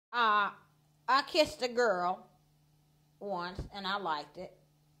I kissed a girl once and I liked it.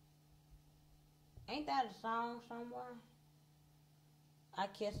 Ain't that a song somewhere? I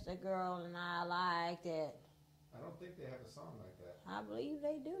kissed a girl and I liked it. I don't think they have a song like that. I believe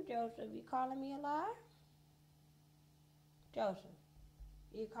they do, Joseph. You calling me a liar? Joseph,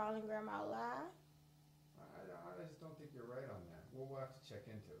 you calling Grandma a liar? I just don't think you're right on that. We'll have to check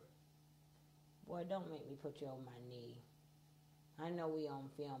into it. Boy, don't make me put you on my knee. I know we on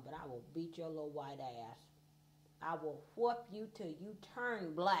film, but I will beat your little white ass. I will whoop you till you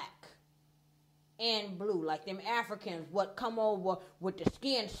turn black and blue, like them Africans what come over with the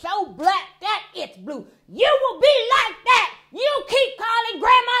skin so black that it's blue. You will be like that. You keep calling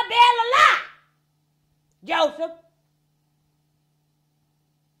Grandma Belle a lie. Joseph.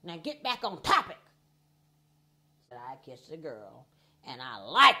 Now get back on topic. I kissed a girl and I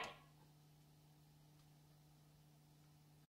liked it.